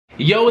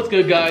Yo, what's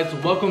good guys?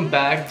 Welcome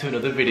back to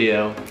another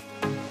video.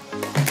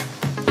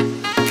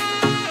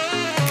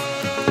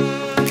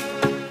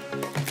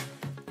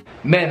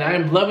 Man, I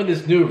am loving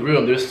this new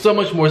room. There's so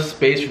much more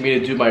space for me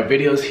to do my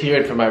videos here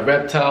and for my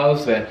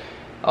reptiles, and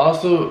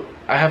also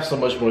I have so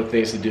much more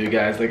things to do,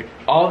 guys. Like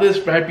all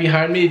this right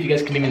behind me, if you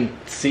guys can even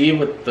see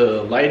with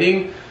the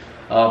lighting,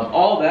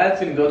 all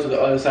that's gonna go to the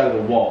other side of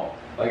the wall.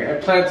 Like I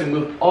plan to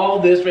move all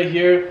this right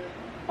here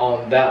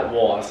on that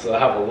wall, so I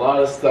have a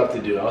lot of stuff to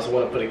do. I also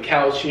want to put a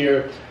couch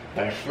here,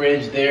 my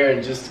fridge there,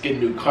 and just get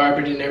new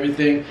carpet and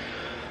everything.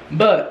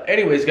 But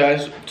anyways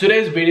guys,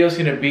 today's video is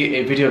going to be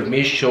a video of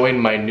me showing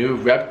my new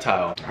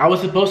reptile. I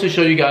was supposed to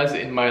show you guys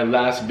in my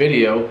last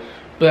video,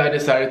 but I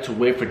decided to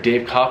wait for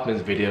Dave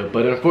Kaufman's video.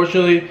 But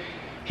unfortunately,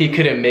 he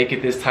couldn't make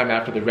it this time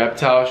after the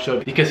reptile show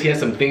because he had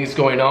some things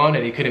going on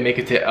and he couldn't make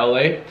it to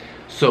LA.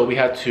 So we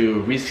had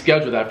to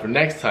reschedule that for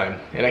next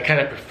time. And I kind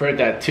of preferred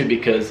that too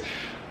because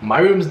my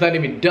room's not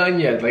even done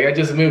yet. Like I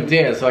just moved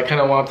in, so I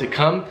kind of want him to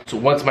come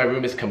once my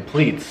room is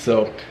complete.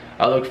 So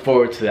I look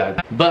forward to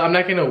that. But I'm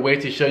not gonna wait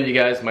to show you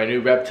guys my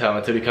new reptile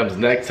until he comes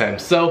next time.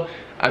 So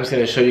I'm just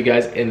gonna show you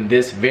guys in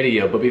this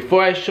video. But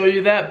before I show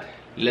you that,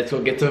 let's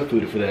go get some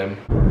food for them.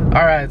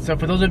 Alright, so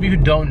for those of you who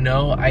don't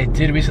know, I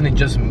did recently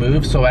just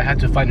move, so I had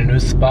to find a new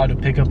spot to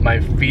pick up my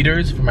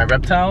feeders for my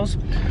reptiles.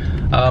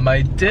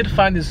 I did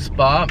find this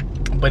spot,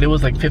 but it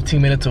was like 15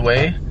 minutes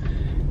away.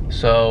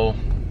 So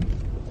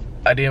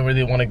I didn't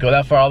really want to go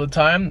that far all the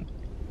time,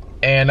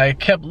 and I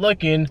kept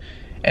looking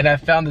and I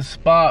found this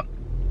spot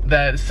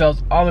that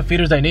sells all the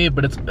feeders I need,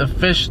 but it's a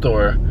fish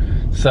store,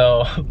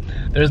 so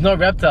there's no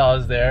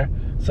reptiles there,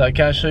 so I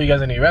can't show you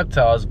guys any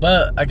reptiles,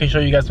 but I can show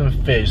you guys some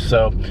fish.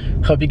 So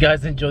hope you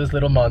guys enjoy this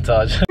little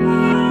montage.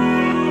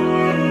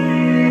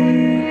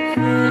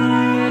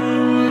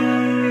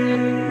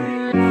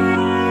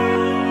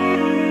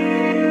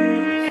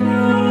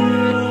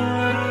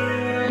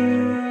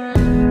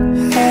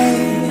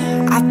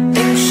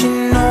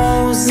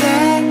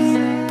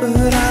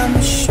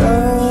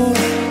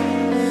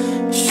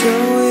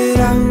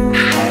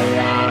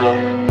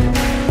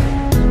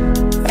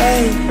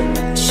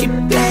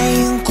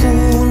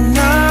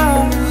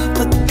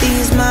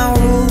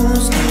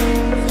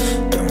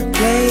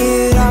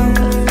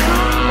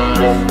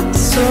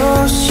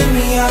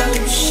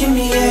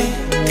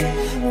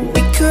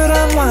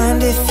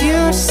 If you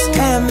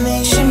let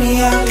me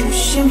shimmy out,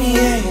 shimmy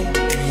yeah.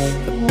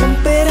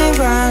 Bump it and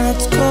grind,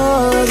 let's go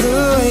all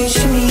the way.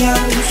 Shimmy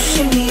out,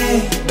 shimmy yeah.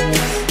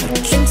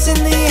 Drinks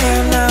in the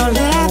air now,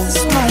 let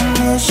this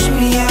moment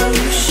shimmy out,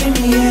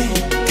 shimmy yeah.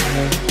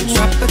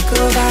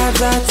 Tropical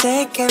vibes are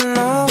taking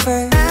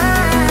over.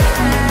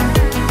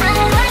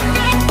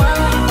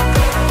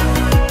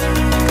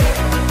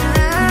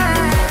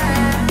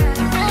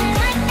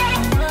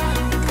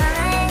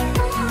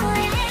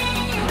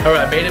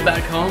 Alright, I made it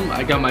back home.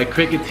 I got my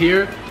crickets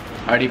here.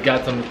 I already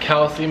got some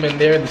calcium in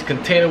there in this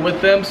container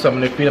with them, so I'm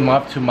gonna feed them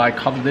off to my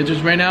collared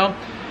lizards right now.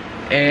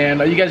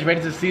 And are you guys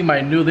ready to see my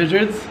new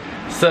lizards?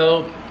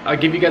 So I'll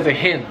give you guys a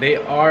hint. They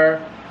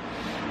are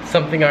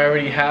something I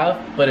already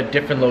have, but a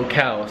different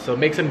locale. So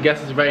make some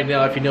guesses right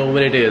now if you know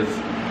what it is.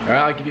 Alright,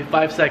 I'll give you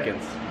 5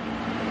 seconds.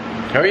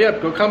 Hurry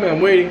up, go comment,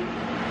 I'm waiting.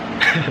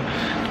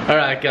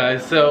 Alright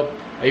guys, so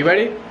are you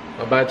ready?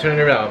 I'm about to turn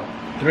it around.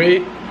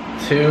 3,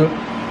 2,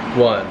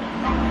 1.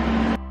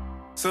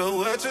 So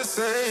what you're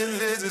saying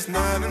is it's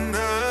not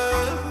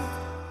enough.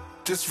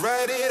 Just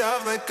write it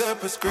off like a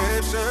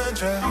prescription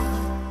drug.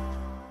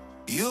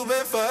 You've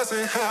been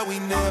fussing how we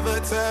never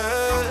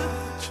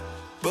touch,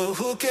 but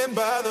who can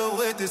bother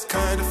with this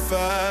kind of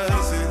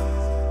fussing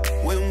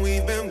when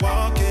we've been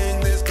walking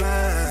this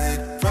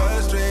blind?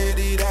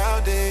 Frustrated,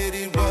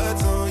 outdated,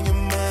 what's on your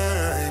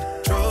mind?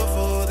 Drove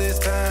for this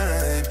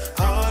time,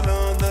 all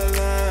on the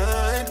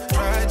line.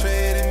 Try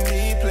trading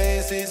me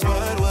places,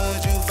 what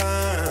would you find?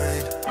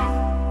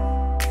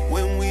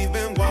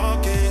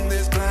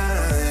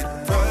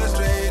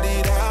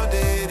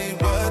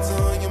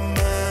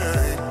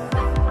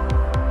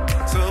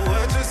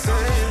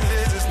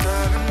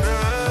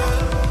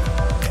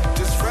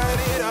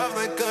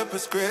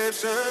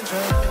 Prescription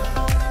drug.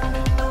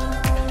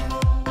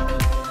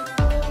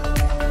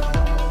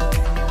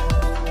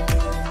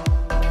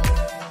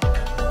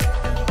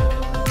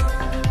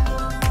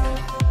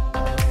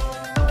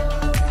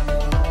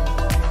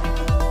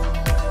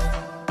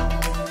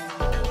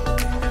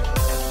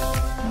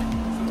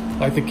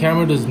 Like the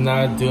camera does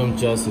not do him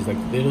justice. Like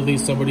literally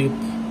somebody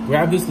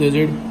grabbed this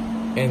lizard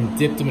and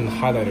dipped him in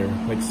highlighter.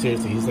 Like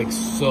seriously, he's like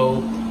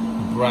so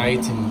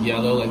bright and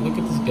yellow. Like look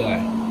at this guy.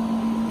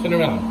 Turn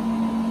around.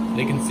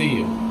 They can see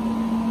you.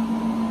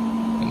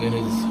 And then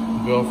his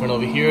girlfriend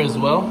over here as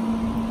well.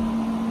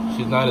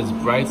 She's not as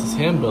bright as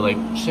him, but like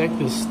check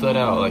this stud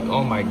out. Like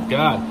oh my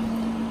god,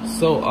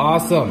 so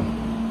awesome.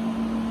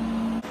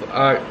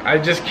 I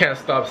just can't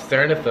stop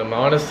staring at them,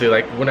 honestly.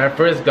 Like when I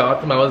first got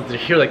them, I was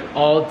here like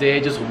all day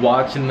just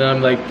watching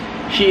them. Like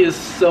he is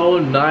so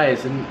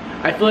nice, and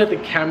I feel like the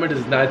camera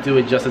does not do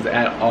it justice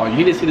at all. You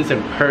need to see this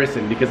in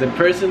person, because in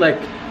person,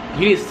 like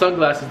you need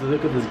sunglasses to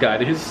look at this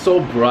guy. He's so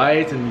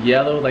bright and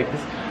yellow, like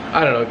this.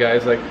 I don't know,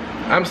 guys. Like,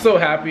 I'm so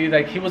happy.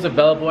 Like, he was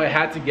available. I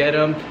had to get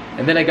him,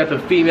 and then I got the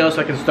female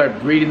so I can start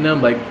breeding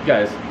them. Like,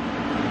 guys,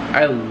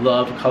 I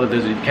love colored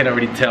lizards. You can't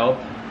already tell.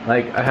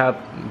 Like, I have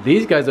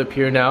these guys up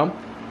here now,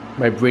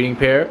 my breeding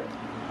pair.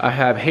 I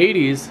have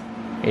Hades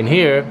in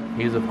here.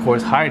 He's of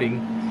course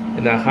hiding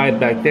in that hide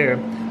back there.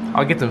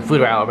 I'll get some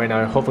food out right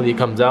now. Hopefully he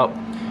comes out.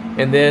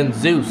 And then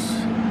Zeus.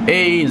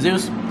 Hey,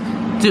 Zeus.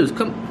 Zeus,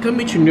 come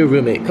meet your new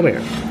roommate. Come here.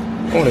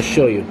 I want to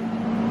show you.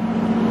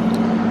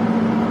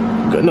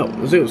 No,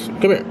 Zeus,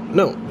 come here.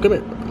 No, come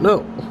here.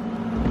 No.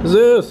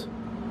 Zeus,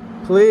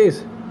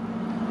 please.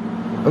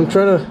 I'm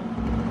trying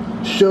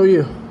to show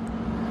you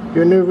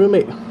your new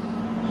roommate.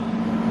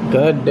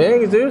 God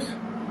dang, Zeus.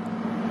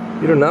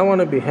 You do not want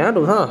to be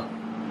handled, huh?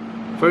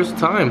 First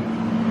time.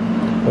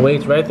 Wait,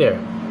 it's right there.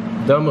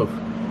 Don't move.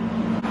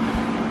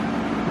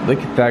 Look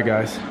at that,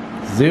 guys.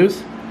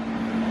 Zeus.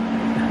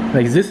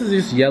 Like, this is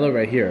just yellow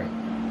right here.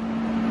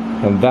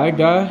 And that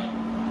guy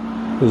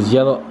is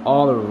yellow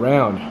all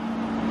around.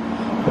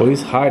 Well,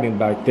 he's hiding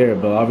back there,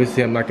 but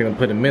obviously I'm not going to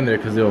put him in there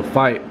because they'll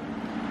fight.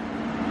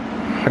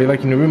 How do you like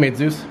your new roommate,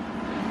 Zeus?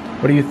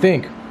 What do you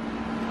think?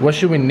 What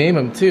should we name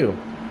him too?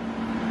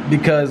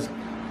 Because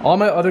all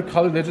my other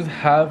colored lizards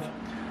have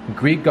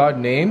Greek god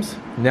names.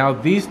 Now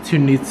these two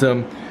need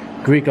some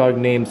Greek god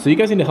names. So you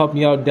guys need to help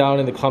me out down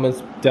in the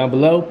comments down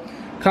below.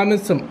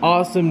 Comment some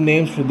awesome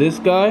names for this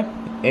guy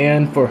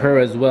and for her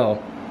as well.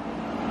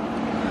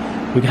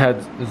 We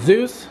had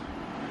Zeus,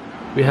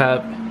 we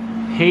have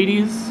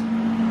Hades,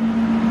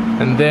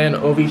 and then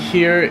over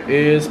here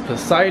is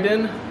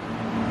Poseidon.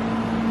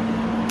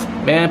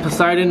 Man,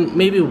 Poseidon,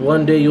 maybe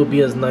one day you'll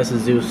be as nice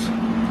as Zeus.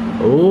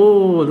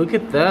 Oh, look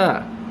at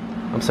that.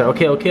 I'm sorry,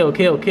 okay,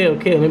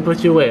 let me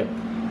put you away.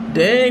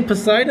 Dang,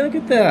 Poseidon, look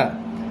at that.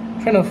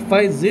 Trying to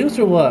fight Zeus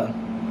or what?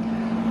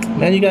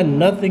 Man, you got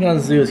nothing on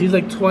Zeus. He's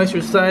like twice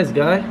your size,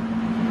 guy.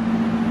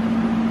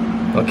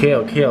 Okay,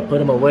 I'll put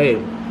him away.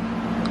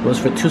 It was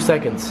for 2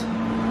 seconds.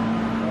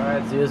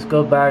 Alright, Zeus,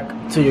 go back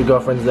to your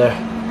girlfriends there.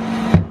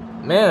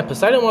 Man,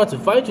 Poseidon wanted to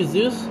fight you,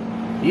 Zeus.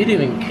 You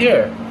didn't even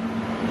care.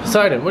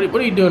 Poseidon, what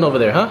are you doing over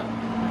there, huh?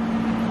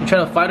 You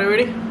trying to fight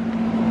already?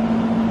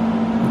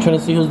 You trying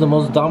to see who's the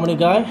most dominant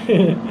guy?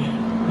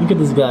 Look at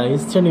this guy.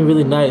 He's turning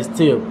really nice,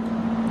 too.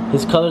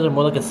 His colors are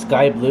more like a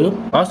sky blue.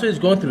 Also, he's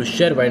going through a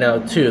shed right now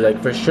too.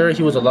 Like, for sure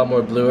he was a lot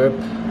more bluer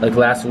like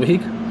last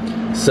week.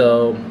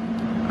 So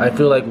I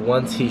feel like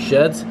once he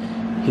sheds,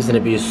 he's gonna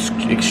be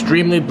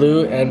extremely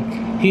blue,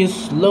 and he is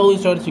slowly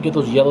starting to get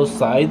those yellow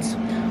sides,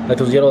 like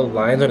those yellow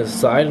lines on his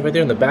side right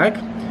there in the back,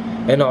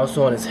 and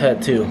also on his head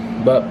too.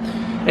 But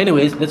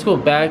anyways, let's go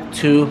back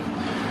to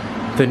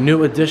the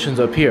new additions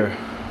up here.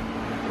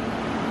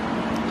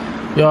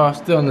 Y'all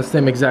still in the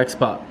same exact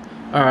spot.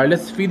 Alright,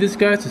 let's feed this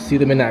guy to see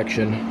them in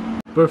action.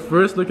 But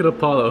first, look at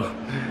Apollo.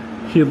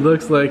 He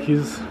looks like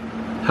he's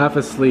half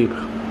asleep.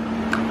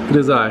 Look at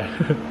his eye.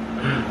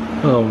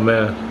 Oh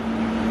man.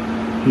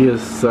 He is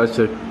such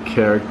a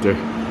character.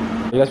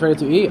 You guys ready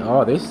to eat?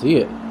 Oh, they see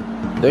it.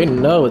 They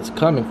know it's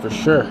coming for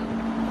sure.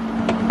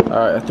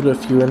 Alright, I threw a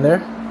few in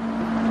there.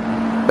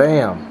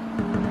 Bam.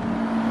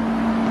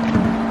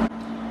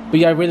 But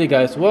yeah, really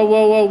guys.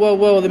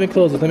 Whoa. Let me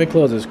close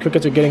this.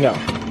 Crickets are getting out.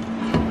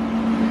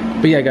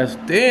 But yeah, guys,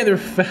 dang, they're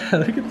fast.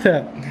 Look at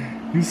that.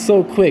 He's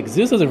so quick.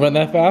 Zeus doesn't run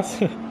that fast.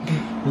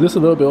 Zeus a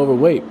little bit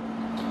overweight.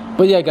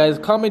 But yeah, guys,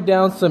 comment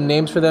down some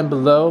names for them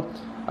below.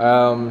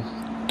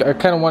 I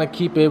kind of want to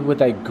keep it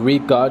with like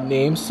Greek god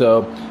names,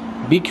 so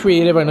be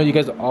creative. I know you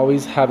guys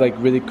always have like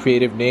really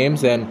creative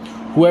names, and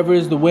whoever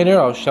is the winner,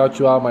 I'll shout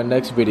you out in my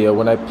next video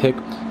when I pick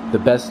the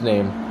best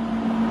name.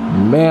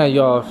 Man,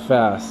 y'all are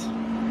fast.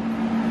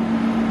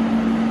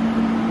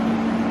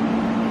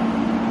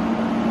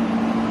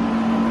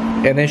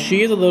 And then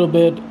she is a little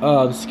bit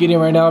skinny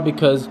right now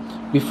because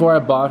before I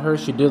bought her,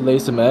 she did lay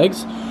some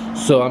eggs.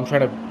 So I'm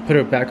trying to put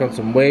her back on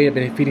some weight. I've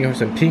been feeding her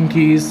some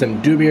pinkies, some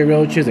dubia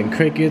roaches, and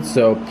crickets.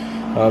 So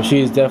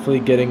she is definitely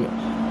getting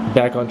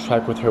back on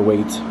track with her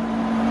weight.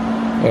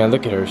 And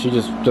look at her, she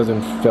just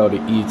doesn't fail to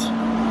eat.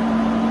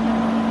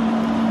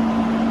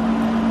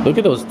 Look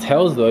at those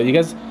tails though. You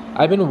guys,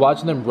 I've been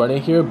watching them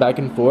running here back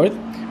and forth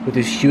with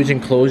this huge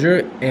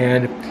enclosure,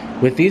 and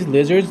with these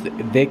lizards,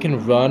 they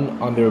can run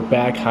on their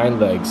back hind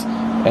legs,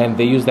 and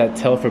they use that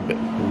tail for,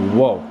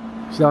 whoa,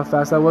 see how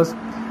fast that was?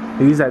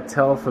 They use that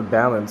tail for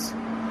balance.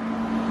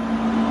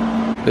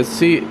 Let's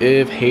see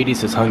if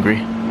Hades is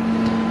hungry.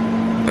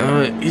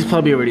 He's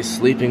probably already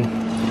sleeping.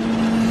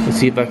 Let's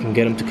see if I can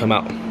get him to come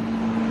out.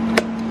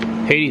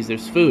 Hades,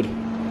 there's food.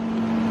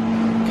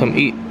 Come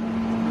eat.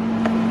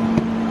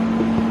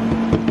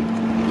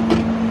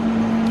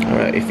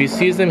 Alright, if he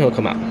sees them, he'll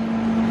come out.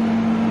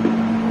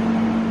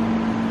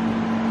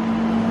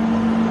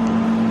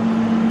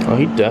 Oh,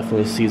 he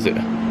definitely sees it.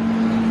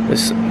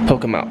 Let's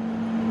poke him out.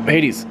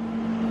 Hades,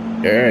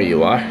 there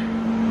you are.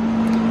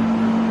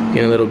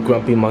 Getting a little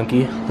grumpy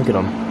monkey. Look at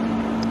him.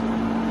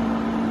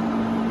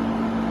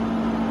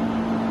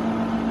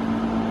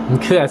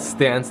 Look at that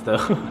stance though.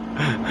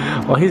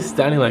 While he's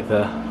standing like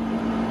that.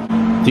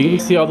 Do you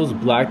see all those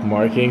black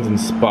markings and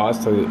spots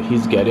that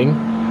he's getting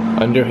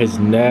under his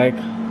neck?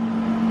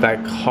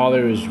 That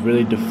collar is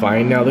really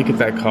defined now. Look at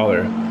that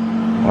collar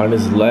on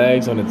his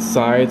legs, on its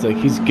sides. Like,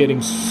 he's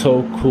getting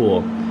so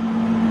cool.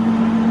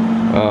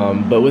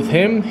 But with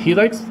him, he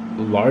likes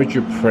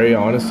larger prey,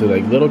 honestly.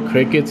 Like little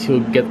crickets, he'll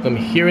get them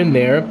here and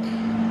there,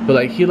 but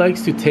like he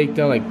likes to take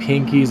down like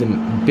pinkies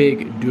and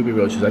big doobie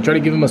roaches. I try to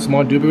give him a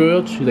small doobie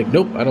roach, he's like,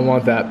 nope, I don't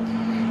want that.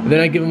 And then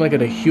I give him like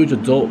a huge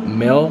adult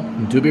male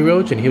doobie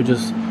roach, and he'll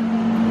just,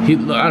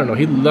 I don't know,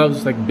 he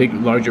loves like big,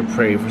 larger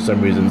prey for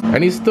some reason.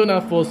 And he's still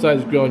not full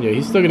size grown yet.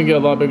 He's still gonna get a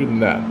lot bigger than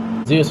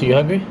that. Zeus, are you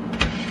hungry?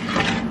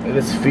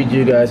 Let's feed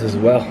you guys as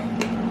well.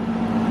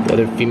 The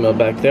other female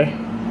back there.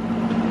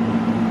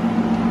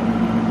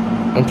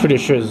 I'm pretty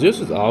sure Zeus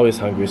is always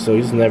hungry, so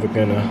he's never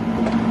gonna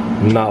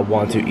not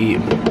want to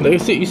eat. You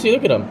see,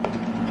 look at him.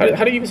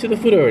 How do you even see the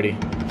food already?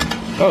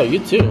 Oh, you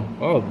too.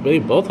 Oh, they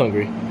both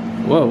hungry.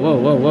 Whoa, whoa,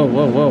 whoa, whoa,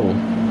 whoa, whoa.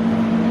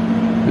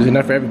 There's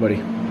enough for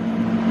everybody.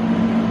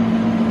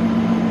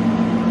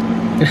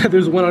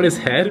 There's one on his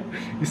head.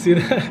 You see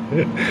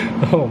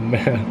that? Oh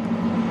man.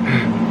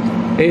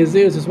 Hey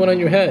Zeus, there's one on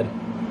your head.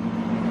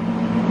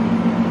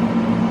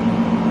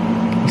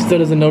 He still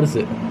doesn't notice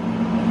it.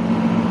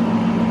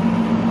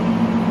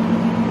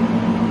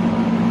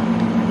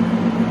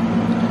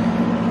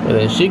 And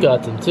then she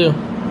got them too.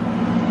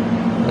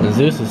 And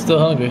Zeus is still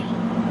hungry.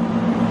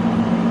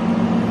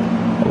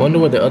 I wonder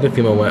where the other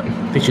female went.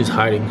 I think she's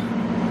hiding.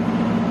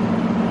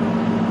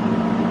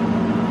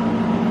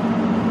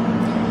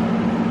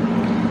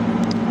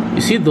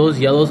 You see those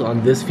yellows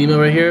on this female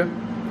right here?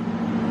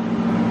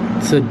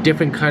 It's a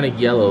different kind of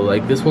yellow.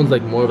 Like this one's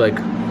like more like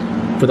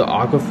for the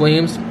aqua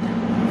flames.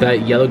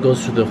 That yellow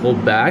goes through the whole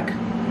back.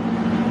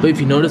 But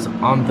if you notice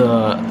on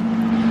the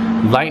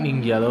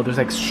lightning yellow, there's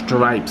like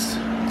stripes.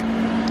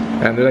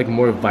 And they're like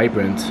more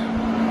vibrant.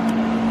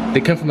 They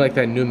come from like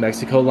that New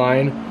Mexico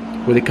line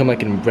where they come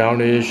like in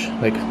brownish,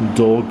 like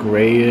dull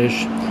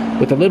grayish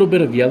with a little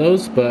bit of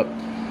yellows. But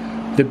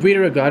the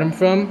breeder I got them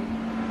from,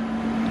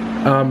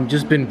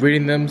 just been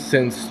breeding them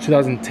since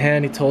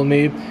 2010. He told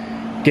me,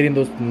 getting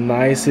those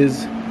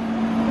nicest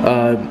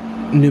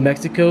New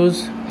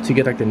Mexicos to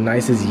get like the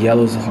nicest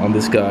yellows on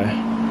this guy.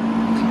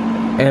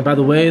 And by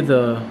the way,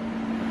 the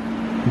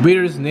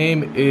breeder's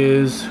name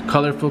is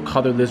Colorful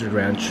Color Lizard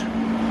Ranch.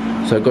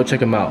 So go check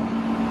them out.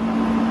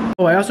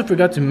 Oh, I also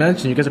forgot to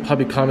mention, you guys are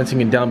probably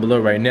commenting it down below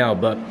right now,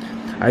 but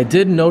I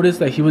did notice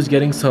that he was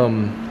getting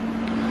some,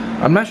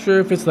 I'm not sure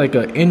if it's like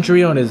an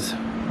injury on his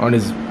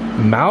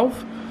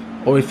mouth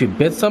or if he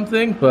bit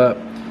something, but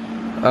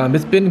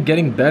it's been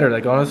getting better.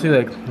 Like honestly,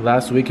 like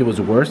last week it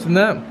was worse than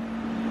that,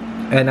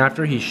 and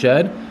after he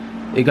shed,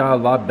 it got a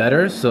lot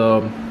better.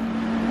 So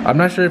I'm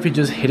not sure if he's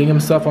just hitting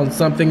himself on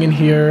something in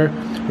here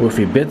or if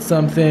he bit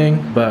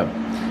something, but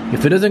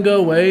if it doesn't go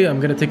away,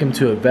 I'm gonna take him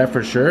to a vet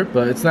for sure.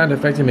 But it's not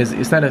affecting his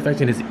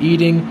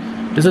eating.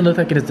 It doesn't look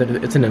like it's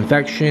an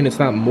infection. It's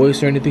not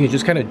moist or anything. It's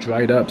just kind of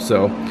dried up.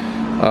 So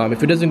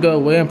if it doesn't go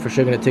away, I'm for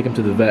sure gonna take him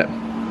to the vet.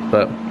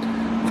 But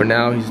for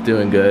now, he's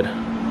doing good.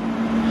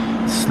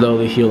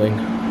 Slowly healing.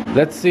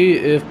 Let's see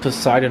if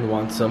Poseidon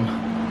wants some.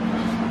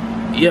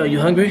 Yeah, are you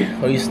hungry?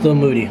 Or are you still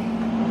moody?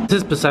 This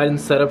is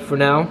Poseidon's setup for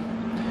now,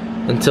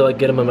 until I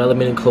get him a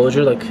melamine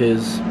enclosure like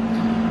his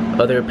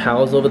other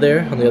pals over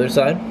there on the other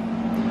side.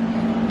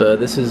 But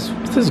this is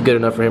good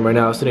enough for him right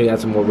now. I still need to add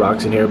some more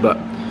rocks in here, but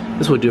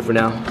this will do for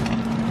now.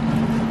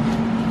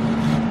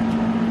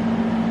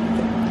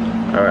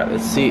 Alright,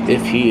 let's see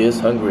if he is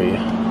hungry.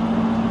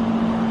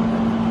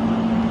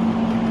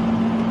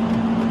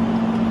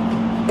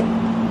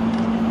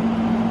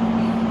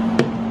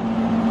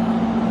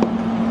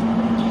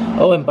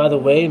 Oh, and by the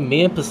way,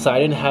 me and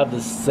Poseidon have the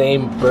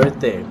same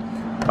birthday.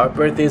 Our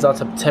birthday is on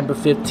September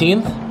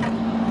 15th,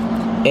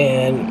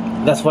 and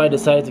that's why I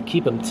decided to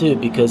keep him too,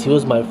 because he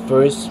was my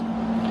first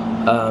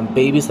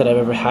babies that I've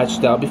ever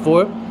hatched out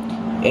before,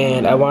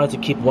 and I wanted to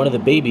keep one of the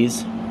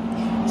babies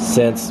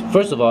since,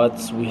 first of all,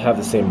 we have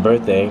the same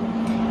birthday,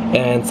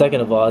 and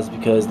second of all, it's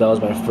because that was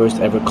my first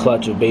ever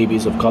clutch of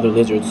babies of color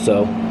lizards,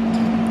 so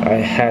I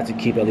had to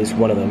keep at least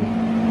one of them.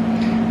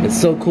 And it's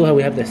so cool how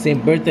we have the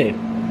same birthday.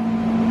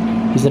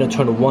 He's gonna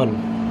turn 1,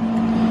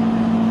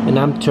 and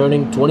I'm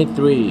turning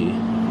 23.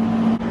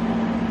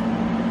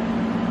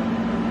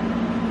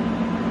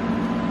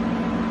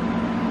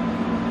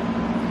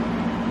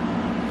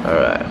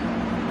 Alright.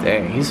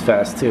 Dang, he's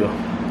fast too.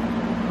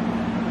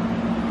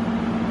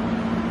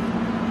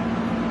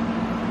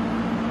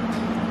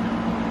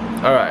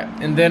 Alright,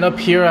 and then up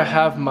here I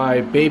have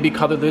my baby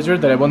color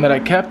lizard, that one that I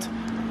kept.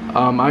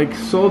 I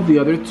sold the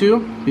other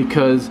two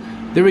because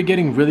they were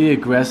getting really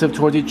aggressive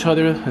towards each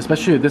other,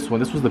 especially this one.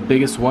 This was the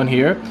biggest one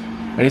here,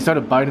 and he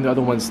started biting the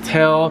other one's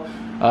tail.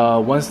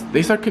 Once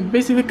they start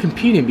basically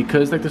competing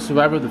because like the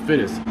survivor of the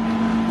fittest.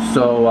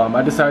 So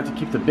I decided to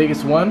keep the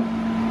biggest one.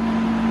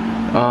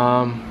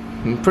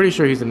 I'm pretty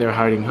sure he's in there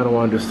hiding. I don't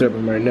want to disturb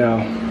him right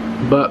now.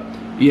 But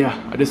yeah,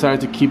 I decided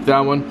to keep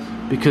that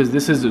one because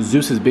this is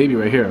Zeus's baby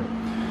right here.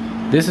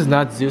 This is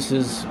not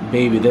Zeus's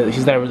baby.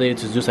 He's not related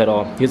to Zeus at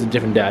all. He has a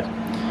different dad.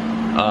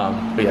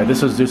 But yeah,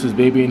 this was Zeus's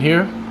baby in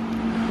here.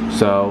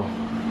 So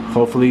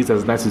hopefully he's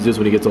as nice as Zeus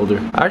when he gets older.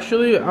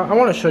 Actually, I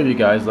want to show you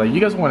guys, like, you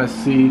guys want to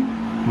see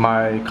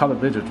my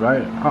collared lizards,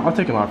 right? I'll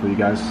take them out for you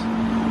guys.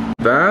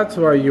 That's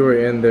why you were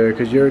in there,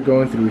 because you're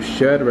going through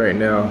shed right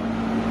now.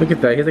 Look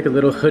at that, he has like a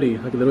little hoodie,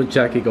 like a little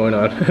jacket going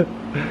on.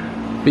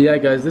 But yeah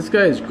guys, this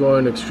guy is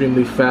growing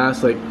extremely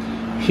fast. Like,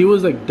 he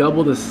was like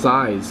double the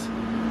size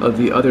of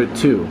the other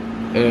two,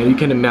 and you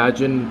can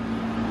imagine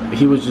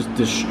he was just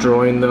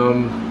destroying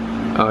them.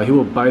 He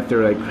will bite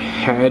their like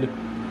head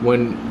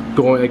when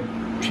going, like,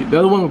 the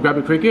other one would grab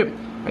a cricket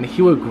and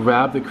he would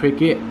grab the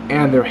cricket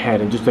and their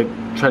head and just like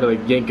try to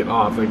like yank it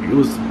off. Like, it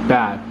was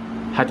bad.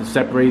 Had to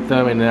separate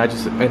them, and then I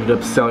just ended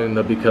up selling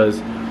them because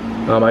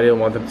I didn't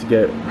want them to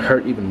get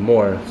hurt even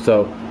more.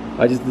 So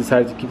I just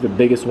decided to keep the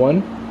biggest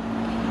one.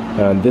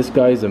 And this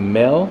guy is a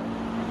male,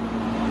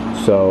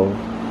 so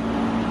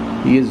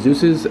he is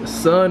Zeus's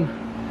son.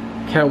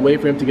 Can't wait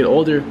for him to get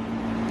older.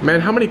 Man,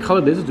 how many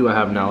colored lizards do I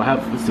have now? I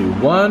have, let's see,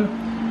 1,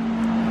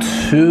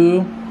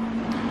 2,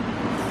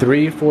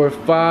 3, 4,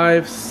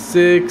 5,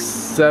 6,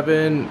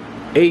 7,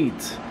 8.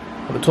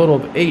 I have a total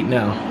of 8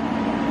 now.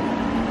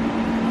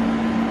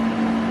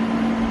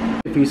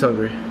 If he's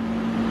hungry.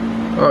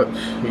 Oh,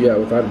 yeah,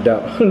 without a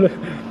doubt.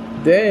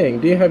 Dang,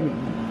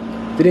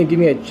 didn't give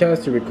me a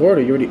chance to record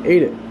it. You already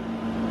ate it.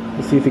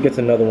 Let's see if he gets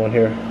another one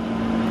here.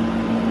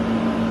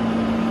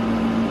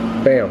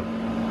 Bam.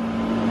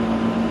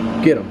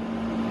 Get him.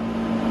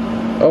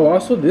 Oh,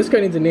 also, this guy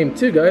needs a name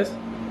too, guys.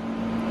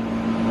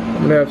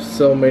 I'm gonna have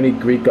so many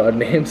Greek god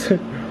names.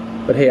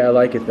 But hey, I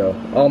like it though.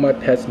 All my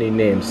pets need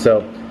names.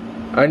 So,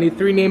 I need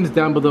 3 names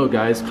down below,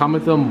 guys.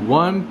 Comment them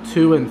 1,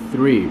 2, and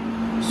 3.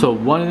 So,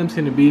 one of them is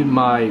gonna be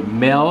my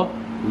male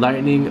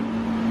lightning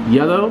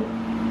yellow.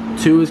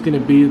 2 is gonna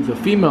be the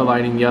female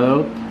lightning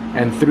yellow.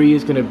 And 3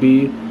 is gonna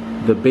be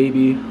the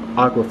baby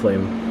aqua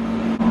flame.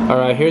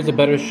 Alright, here's a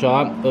better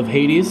shot of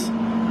Hades,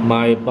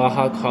 my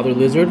Baja collared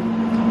lizard.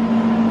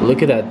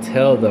 Look at that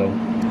tail though.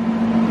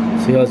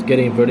 See how it's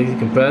getting vertically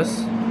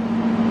compressed?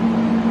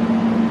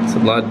 It's a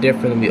lot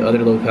different than the other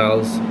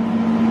locales.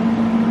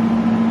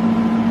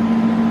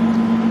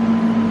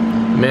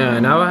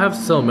 Man, now I have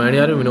so many,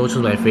 I don't even know which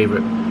one's my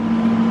favorite.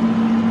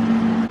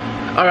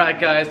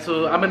 Alright guys,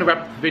 so I'm gonna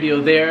wrap up the video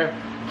there.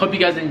 Hope you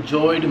guys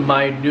enjoyed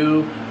my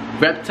new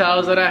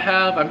reptiles that I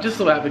have. I'm just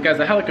so happy, guys.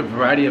 I have like a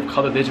variety of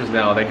colored lizards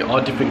now, like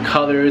all different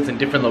colors and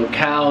different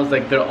locales.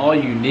 Like, they're all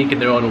unique in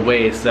their own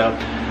way. So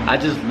I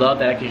just love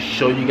that I can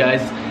show you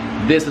guys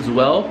this as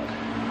well.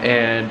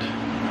 And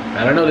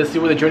I don't know, let's see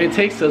where the journey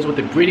takes us with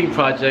the breeding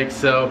project.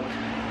 So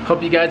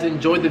hope you guys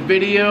enjoyed the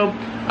video.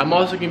 I'm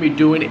also gonna be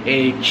doing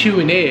a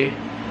Q&A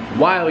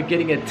while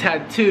getting a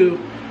tattoo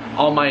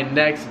on my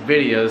next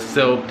videos.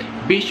 So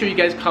be sure you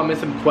guys comment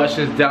some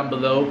questions down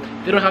below.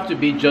 They don't have to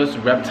be just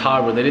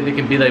reptile related. They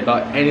can be like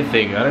about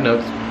anything. I don't know.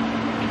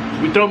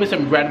 We throw me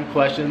some random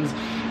questions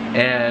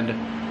and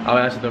I'll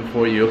answer them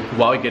for you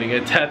while getting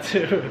a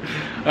tattoo.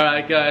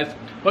 Alright guys,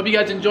 hope you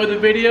guys enjoyed the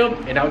video,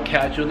 and I'll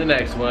catch you in the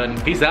next one.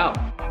 Peace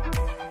out.